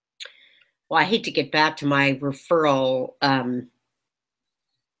 Well, I hate to get back to my referral,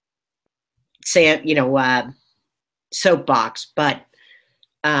 soapbox, but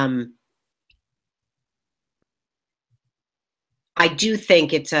I do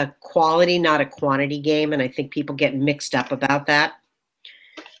think it's a quality, not a quantity game, and I think people get mixed up about that.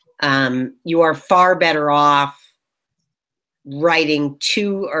 You are far better off writing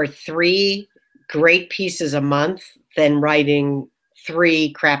 2 or 3 great pieces a month than writing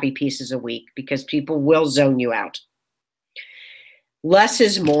 3 crappy pieces a week, because people will zone you out. Less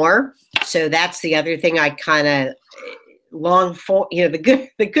is more. So that's the other thing I kind of long form,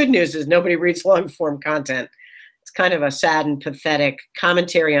 the good news is nobody reads long form content. It's kind of a sad and pathetic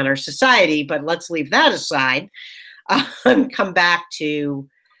commentary on our society, but let's leave that aside and come back to,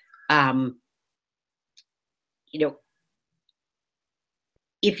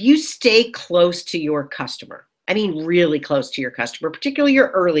 if you stay close to your customer, I mean, really close to your customer, particularly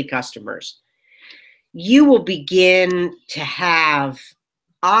your early customers, you will begin to have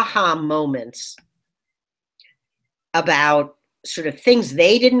aha moments about sort of things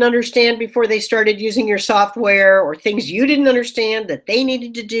they didn't understand before they started using your software, or things you didn't understand that they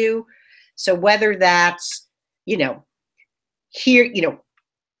needed to do. So whether that's, and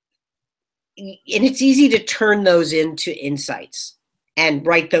it's easy to turn those into insights and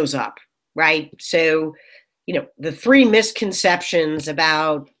write those up, right? So, the 3 misconceptions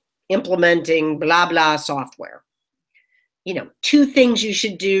about implementing blah, blah software, 2 things you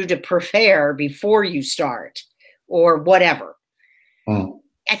should do to prepare before you start, or whatever.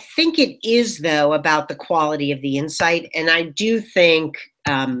 I think it is, though, about the quality of the insight. And I do think,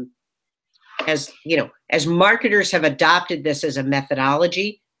 as marketers have adopted this as a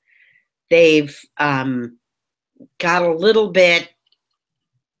methodology, they've got a little bit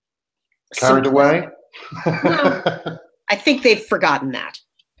carried away. Well, I think they've forgotten that.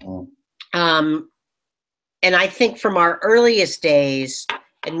 And I think from our earliest days,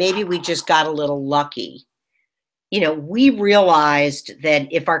 and maybe we just got a little lucky, we realized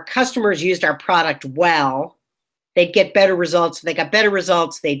that if our customers used our product well, they'd get better results. If they got better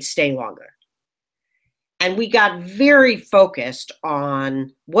results, they'd stay longer. And we got very focused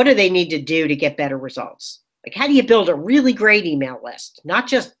on what do they need to do to get better results? Like, how do you build a really great email list? Not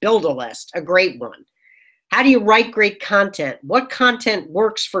just build a list, a great one. How do you write great content? What content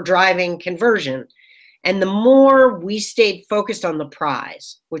works for driving conversion? And the more we stayed focused on the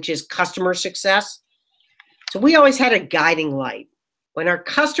prize, which is customer success. So we always had a guiding light. When our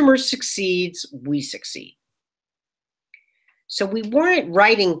customer succeeds, we succeed. So we weren't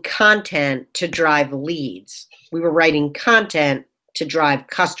writing content to drive leads. We were writing content to drive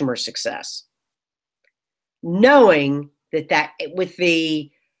customer success. Knowing that with the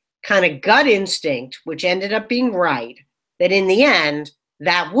kind of gut instinct, which ended up being right, that in the end,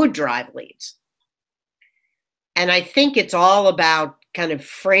 that would drive leads. And I think it's all about kind of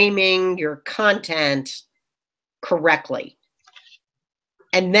framing your content correctly.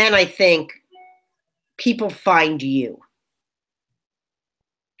 And then I think people find you.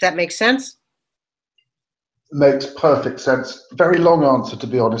 Does that make sense? Makes perfect sense. Very long answer, to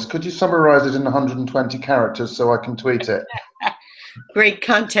be honest. Could you summarize it in 120 characters so I can tweet it? Great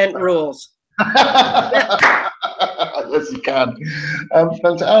content rules. Yes, you can.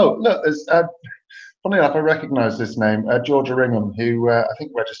 Oh, look, there's, funny enough, I recognise this name, Georgia Ringham, who I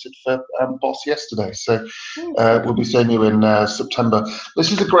think registered for BoS yesterday. So we'll be seeing you in September.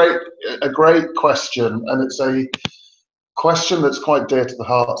 This is a great question, and it's a question that's quite dear to the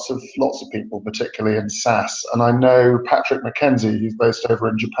hearts of lots of people, particularly in SaaS. And I know Patrick McKenzie, who's based over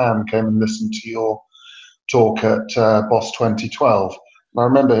in Japan, came and listened to your talk at BoS 2012. And I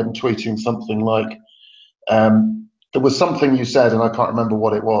remember him tweeting something like, there was something you said, and I can't remember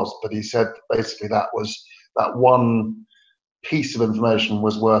what it was, but he said basically that one piece of information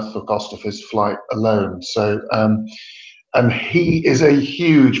was worth the cost of his flight alone. So, and he is a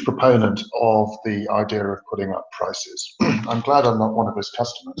huge proponent of the idea of putting up prices. I'm glad I'm not one of his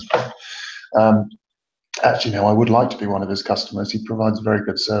customers. Actually, no, I would like to be one of his customers. He provides very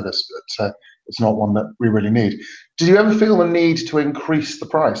good service, but it's not one that we really need. Did you ever feel the need to increase the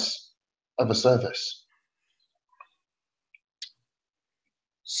price of a service?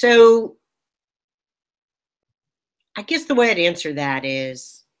 So I guess the way I'd answer that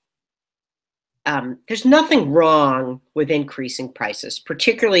is there's nothing wrong with increasing prices,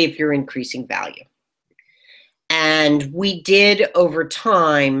 particularly if you're increasing value. And we did over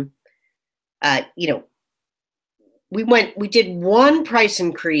time, we did one price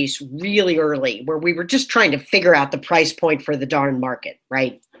increase really early where we were just trying to figure out the price point for the darn market,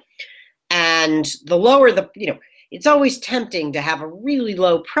 right? And the lower it's always tempting to have a really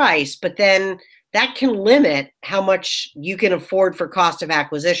low price, but then that can limit how much you can afford for cost of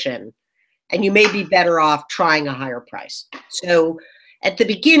acquisition. And you may be better off trying a higher price. So at the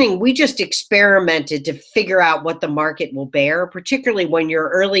beginning, we just experimented to figure out what the market will bear, particularly when you're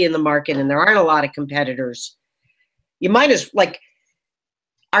early in the market and there aren't a lot of competitors. You might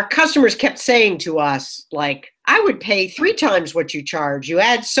our customers kept saying to us, like, I would pay 3 times what you charge. You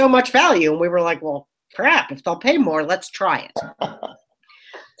add so much value. And we were like, well, crap, if they'll pay more, let's try it.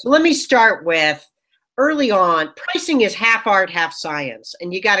 So let me start with, early on, pricing is half art, half science,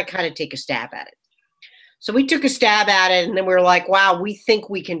 and you got to kind of take a stab at it. So we took a stab at it, and then we were like, wow, we think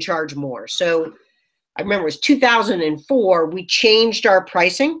we can charge more. So I remember it was 2004, we changed our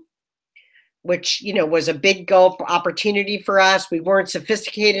pricing, which, was a big gulp opportunity for us. We weren't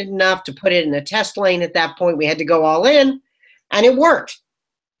sophisticated enough to put it in a test lane at that point. We had to go all in, and it worked.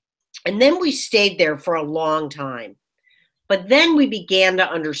 And then we stayed there for a long time. But then we began to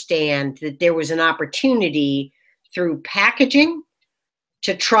understand that there was an opportunity through packaging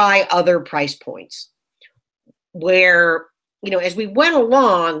to try other price points where, as we went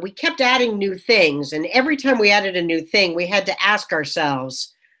along, we kept adding new things. And every time we added a new thing, we had to ask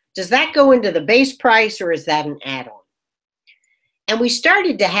ourselves, does that go into the base price or is that an add-on? And we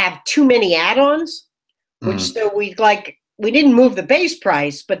started to have too many add-ons, so we didn't move the base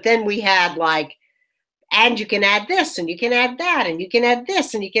price, but then we had and you can add this, and you can add that, and you can add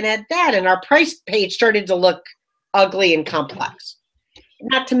this, and you can add that. And our price page started to look ugly and complex.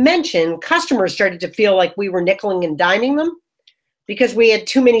 Not to mention, customers started to feel like we were nickeling and diming them because we had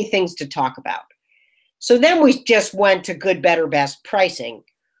too many things to talk about. So then we just went to good, better, best pricing,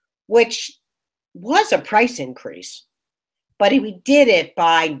 which was a price increase. But we did it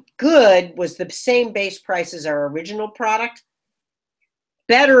by good was the same base price as our original product.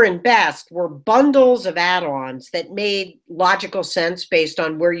 Better and best were bundles of add-ons that made logical sense based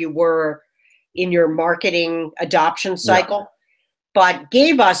on where you were in your marketing adoption cycle, but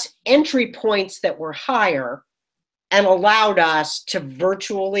gave us entry points that were higher and allowed us to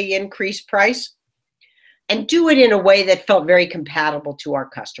virtually increase price. and do it in a way that felt very compatible to our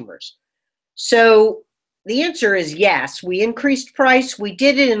customers. So the answer is yes, we increased price. We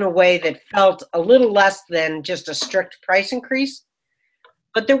did it in a way that felt a little less than just a strict price increase.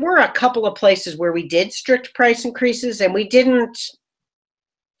 But there were a couple of places where we did strict price increases and we didn't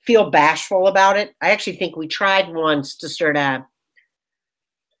feel bashful about it. I actually think we tried once to sort of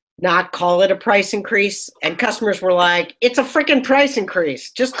not call it a price increase, and customers were like, it's a freaking price increase,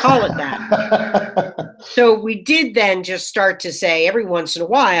 just call it that. So we did then just start to say every once in a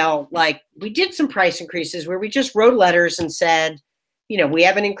while, like we did some price increases where we just wrote letters and said, you know, we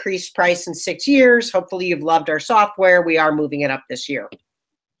haven't increased price in 6 years. Hopefully you've loved our software. We are moving it up this year.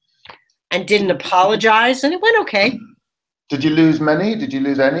 And didn't apologize, and it went okay. Did you lose many? Did you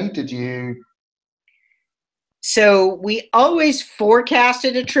lose any? Did you? So we always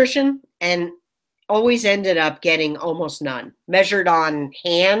forecasted attrition and always ended up getting almost none. Measured on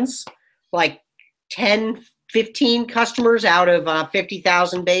hands, like 10, 15 customers out of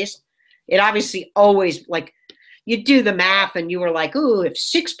 50,000 base. It obviously always, like, you do the math and you were like, ooh, if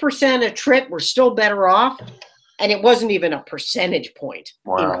 6% attrit, we're still better off. And it wasn't even a percentage point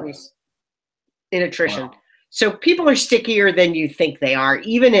increase in attrition. Wow. So people are stickier than you think they are,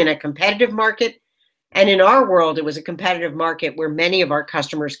 even in a competitive market. And in our world, it was a competitive market where many of our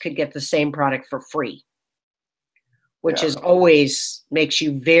customers could get the same product for free, which is always makes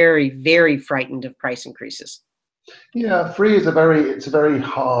you very, very frightened of price increases. Yeah, free is a very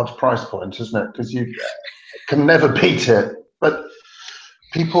hard price point, isn't it? Because you can never beat it. But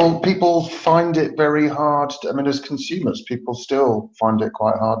people find it very hard. I mean, as consumers, people still find it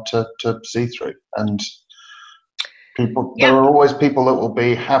quite hard to see through. And there are always people that will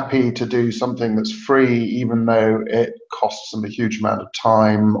be happy to do something that's free, even though it costs them a huge amount of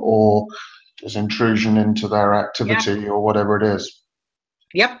time or is intrusion into their activity or whatever it is.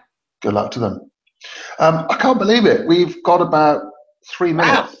 Yep. Good luck to them. I can't believe it. We've got about 3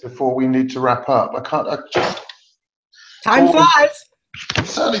 minutes before we need to wrap up. Time flies. It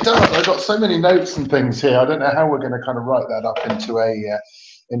certainly does. I've got so many notes and things here. I don't know how we're going to kind of write that up into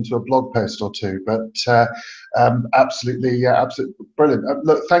a blog post or two, but absolutely brilliant.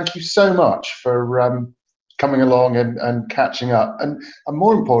 Look, thank you so much for coming along and catching up. And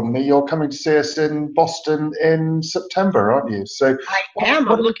more importantly, you're coming to see us in Boston in September, aren't you? So I am.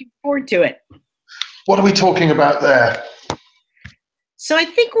 I'm looking forward to it. What are we talking about there? So I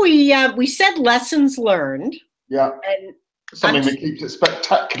think we said lessons learned. Yeah. And something that keeps it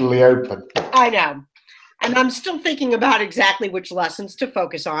spectacularly open. I know. And I'm still thinking about exactly which lessons to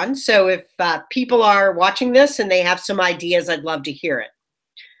focus on. So if people are watching this and they have some ideas, I'd love to hear it.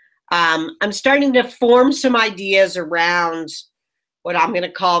 I'm starting to form some ideas around what I'm going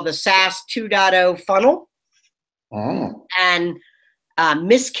to call the SaaS 2.0 funnel. And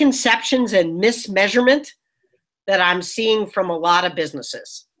misconceptions and mismeasurement that I'm seeing from a lot of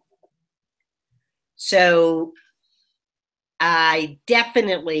businesses. So I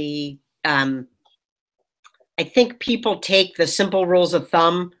definitely... I think people take the simple rules of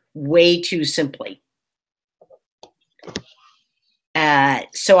thumb way too simply.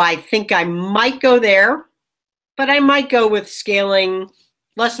 So I think I might go there, but I might go with scaling,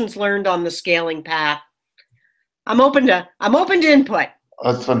 lessons learned on the scaling path. I'm open to input.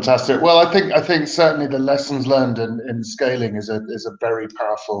 That's fantastic. Well, I think certainly the lessons learned in scaling is a very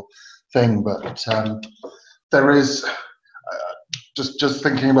powerful thing, but there is. Just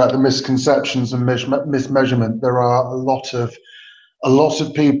thinking about the misconceptions and mismeasurement, there are a lot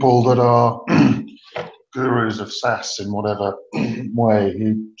of people that are gurus of SaaS in whatever way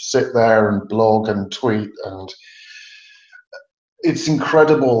who sit there and blog and tweet, and it's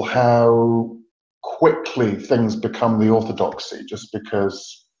incredible how quickly things become the orthodoxy just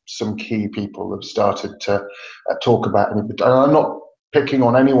because some key people have started to talk about it. And I'm not picking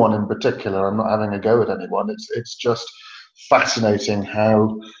on anyone in particular. I'm not having a go at anyone. It's just fascinating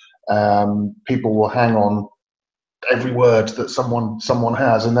how people will hang on every word that someone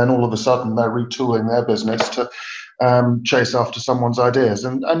has, and then all of a sudden they're retooling their business to chase after someone's ideas,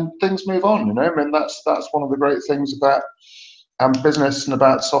 and things move on. You know, I mean, that's one of the great things about business and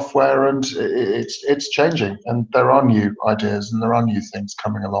about software, and it's changing, and there are new ideas and there are new things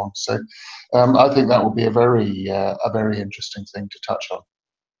coming along. So I think that will be a very interesting thing to touch on.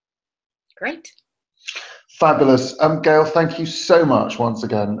 Great. Fabulous. Gail, thank you so much once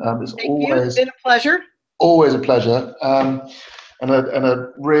again. It's been a pleasure. Always a pleasure. And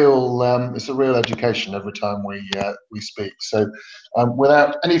a real it's a real education every time we speak. So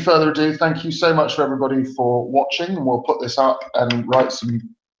without any further ado, thank you so much for everybody for watching. We'll put this up and write some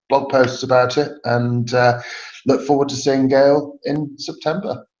blog posts about it, and look forward to seeing Gail in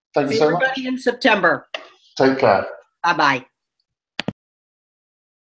September. Thank you so much. See everybody in September. Take care. Bye-bye.